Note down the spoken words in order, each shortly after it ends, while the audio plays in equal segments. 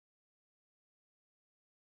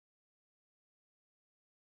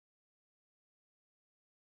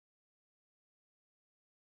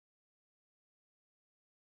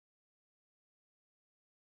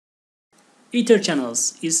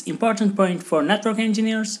Etherchannels is important point for network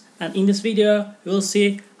engineers, and in this video we will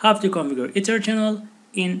see how to configure Etherchannel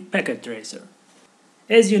in Packet Tracer.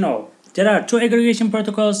 As you know, there are two aggregation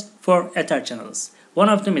protocols for Etherchannels. One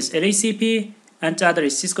of them is LACP and the other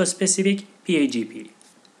is Cisco specific PAGP.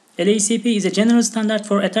 LACP is a general standard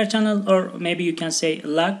for Etherchannel, or maybe you can say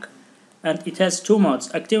LAC, and it has two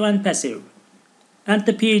modes, active and passive. And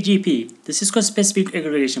the PAGP, the Cisco specific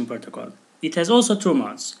aggregation protocol, it has also two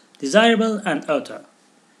modes, desirable and auto.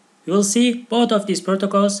 You will see both of these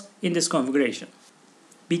protocols in this configuration.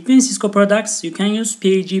 Between Cisco products you can use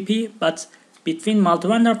PAGP, but between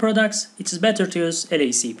multi-vendor products it is better to use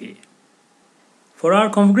LACP. For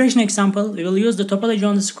our configuration example we will use the topology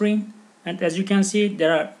on the screen, and as you can see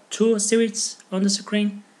there are two switches on the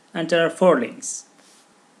screen and there are 4 links.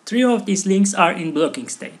 3 of these links are in blocking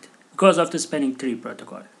state because of the spanning tree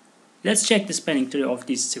protocol. Let's check the spanning tree of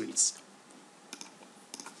these switches.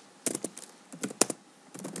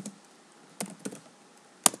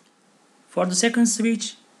 For the second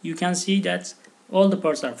switch, you can see that all the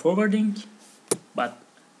ports are forwarding, but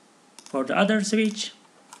for the other switch,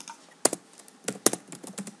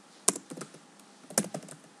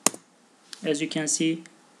 as you can see,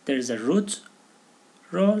 there is a root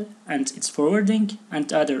role and it's forwarding, and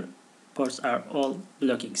the other ports are all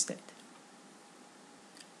blocking state.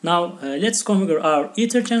 Now let's configure our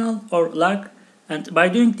Etherchannel or LAC, and by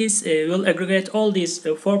doing this we'll aggregate all these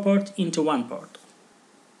 4 ports into one port.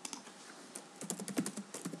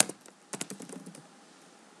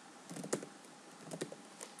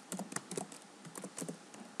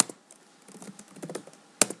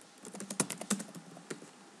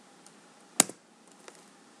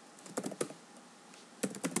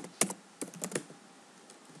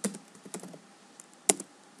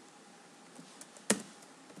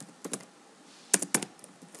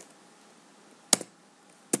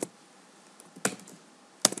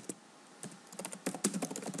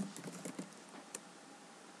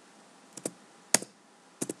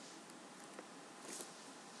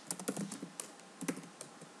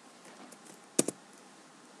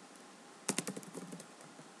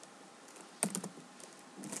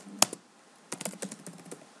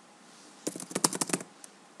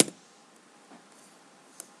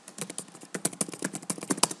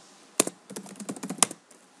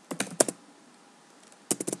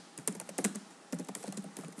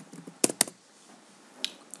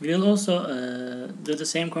 We will also do the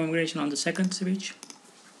same configuration on the second switch.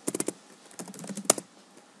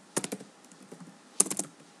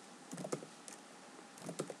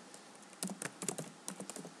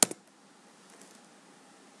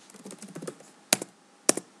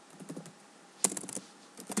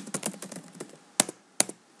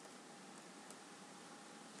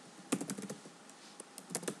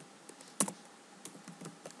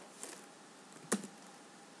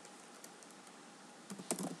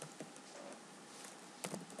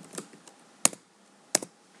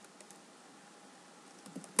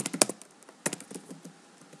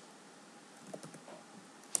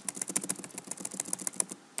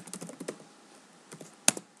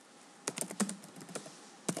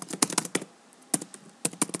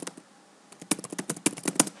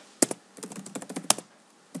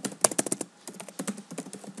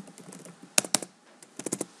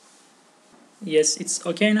 Yes, it's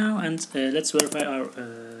okay now, and let's verify our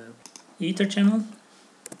Etherchannel.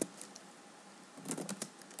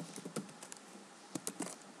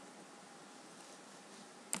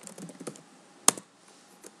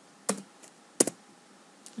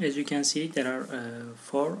 As you can see, there are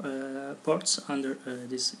 4 ports under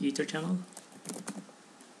this Etherchannel.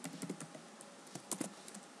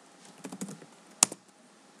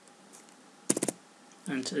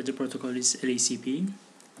 And the protocol is LACP.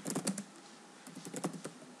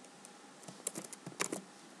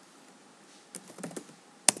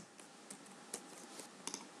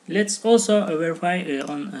 Let's also verify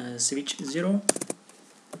on switch 0.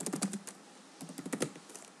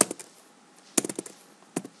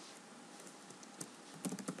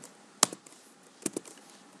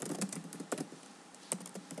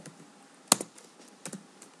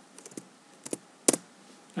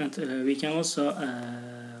 And we can also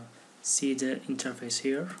see the interface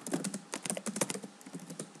here.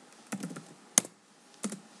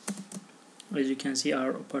 As you can see,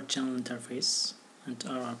 our port channel interface and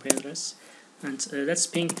our IP address, and let's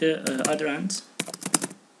ping the other end.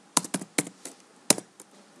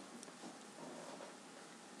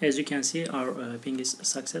 As you can see, our ping is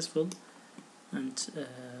successful, and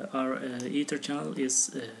our Etherchannel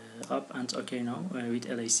is up and okay now with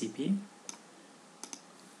LACP.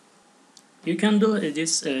 You can do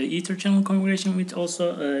this Etherchannel configuration with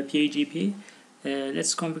also PAGP.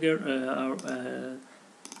 Let's configure our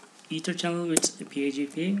Etherchannel with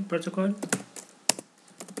PAGP protocol.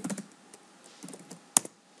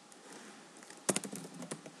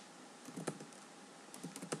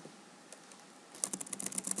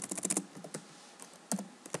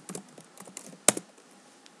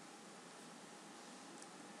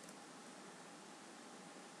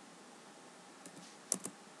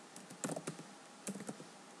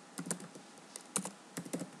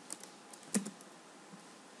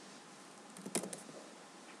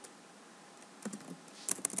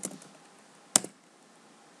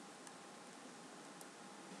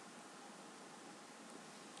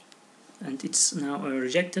 And it's now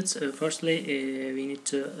rejected. Firstly, we need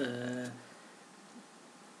to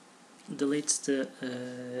delete the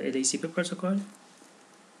LACP protocol.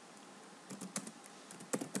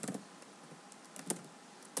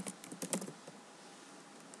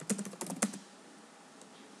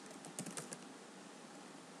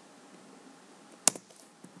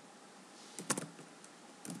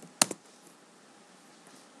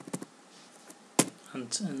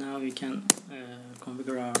 And now we can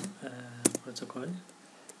configure our protocol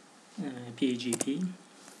PAGP.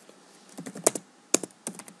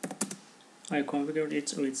 I configured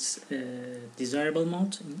it with desirable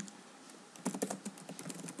mode.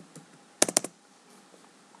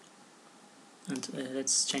 And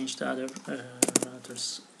let's change the other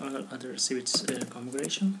routers, other switch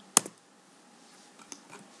configuration.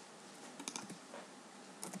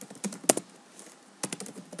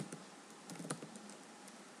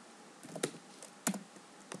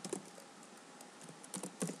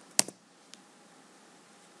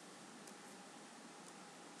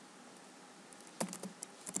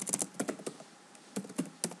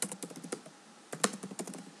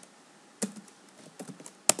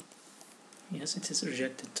 Yes, it is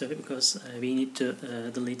rejected too, because we need to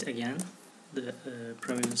delete again the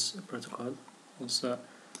previous protocol also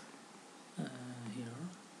here.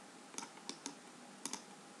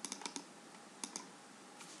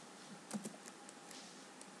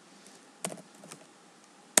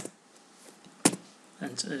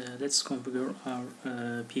 And let's configure our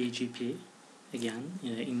PAGP again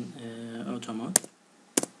in auto mode.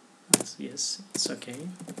 And yes, it's okay.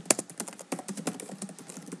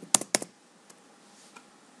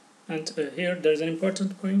 And here there's an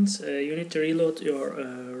important point. You need to reload your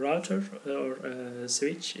router or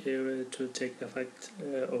switch to take effect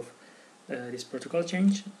of this protocol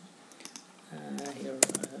change. Here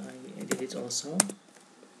I did it also,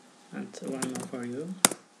 and one more for you.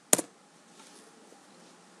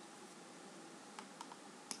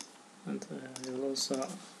 And I will also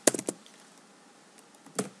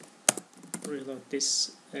reload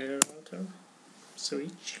this router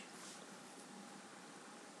switch.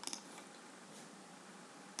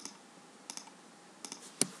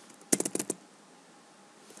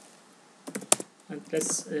 And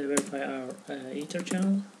let's verify our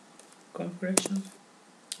Etherchannel configuration.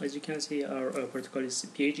 As you can see, our protocol is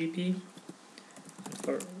PAGP. And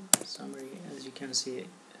for summary, as you can see,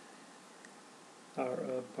 our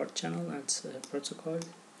port channel and protocol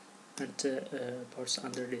and ports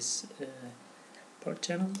under this port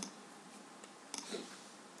channel.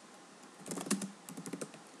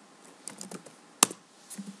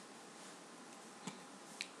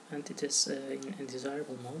 And it is in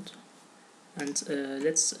desirable mode. And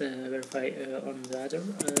let's verify on the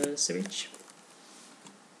other switch.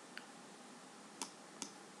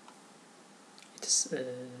 It is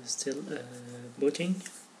still booting.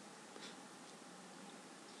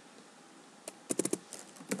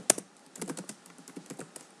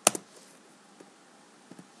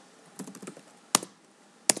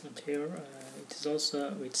 And here it is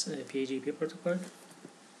also with PAGP protocol.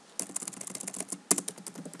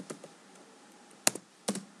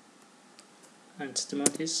 And the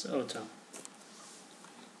mode is auto.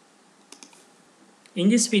 In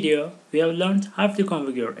this video, we have learned how to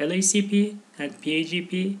configure LACP and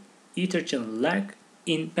PAGP Etherchannel lag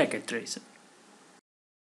in Packet Tracer.